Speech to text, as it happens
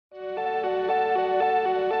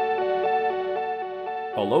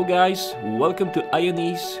Hello guys, welcome to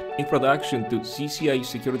INE's Introduction to CCIE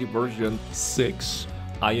Security version 6.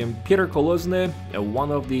 I am Peter Kolosny,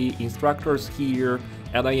 one of the instructors here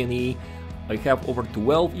at INE. I have over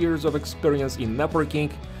 12 years of experience in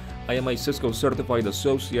networking. I am a Cisco certified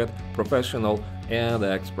associate, professional, and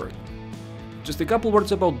expert. Just a couple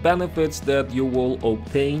words about benefits that you will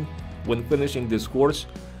obtain when finishing this course.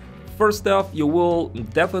 First off, you will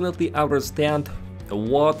definitely understand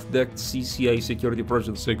what the CCIE Security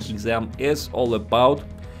version 6 exam is all about.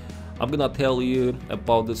 I'm gonna tell you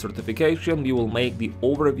about the certification. We will make the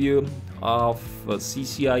overview of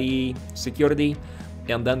CCIE security,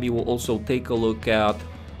 and then we will also take a look at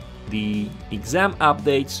the exam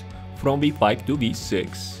updates from V5 to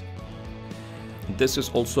V6. This is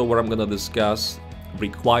also where I'm gonna discuss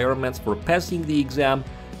requirements for passing the exam,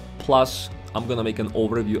 plus I'm gonna make an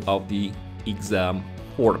overview of the exam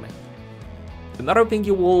format. Another thing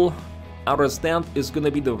you will understand is going to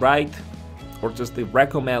be the right or just the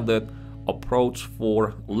recommended approach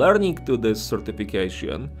for learning to this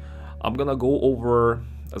certification. I'm going to go over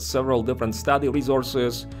several different study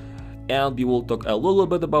resources, and we will talk a little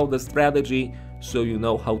bit about the strategy so you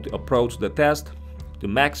know how to approach the test to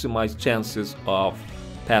maximize chances of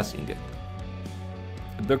passing it.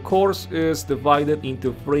 The course is divided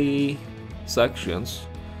into 3 sections.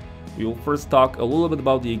 We will first talk a little bit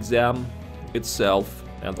about the exam itself,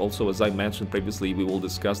 and also, as I mentioned previously, we will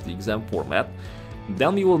discuss the exam format.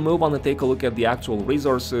 Then we will move on and take a look at the actual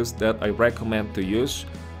resources that I recommend to use.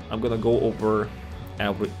 I'm gonna go over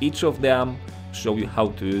each of them, show you how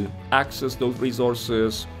to access those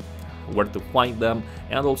resources, where to find them,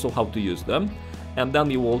 and also how to use them. And then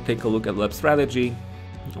we will take a look at lab strategy.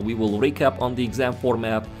 We will recap on the exam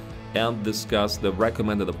format and discuss the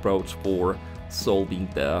recommended approach for solving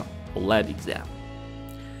the lead exam.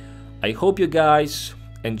 I hope you guys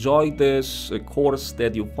enjoyed this course,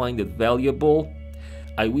 that you find it valuable.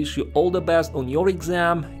 I wish you all the best on your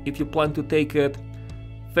exam if you plan to take it.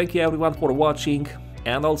 Thank you everyone for watching,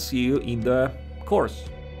 and I'll see you in the course.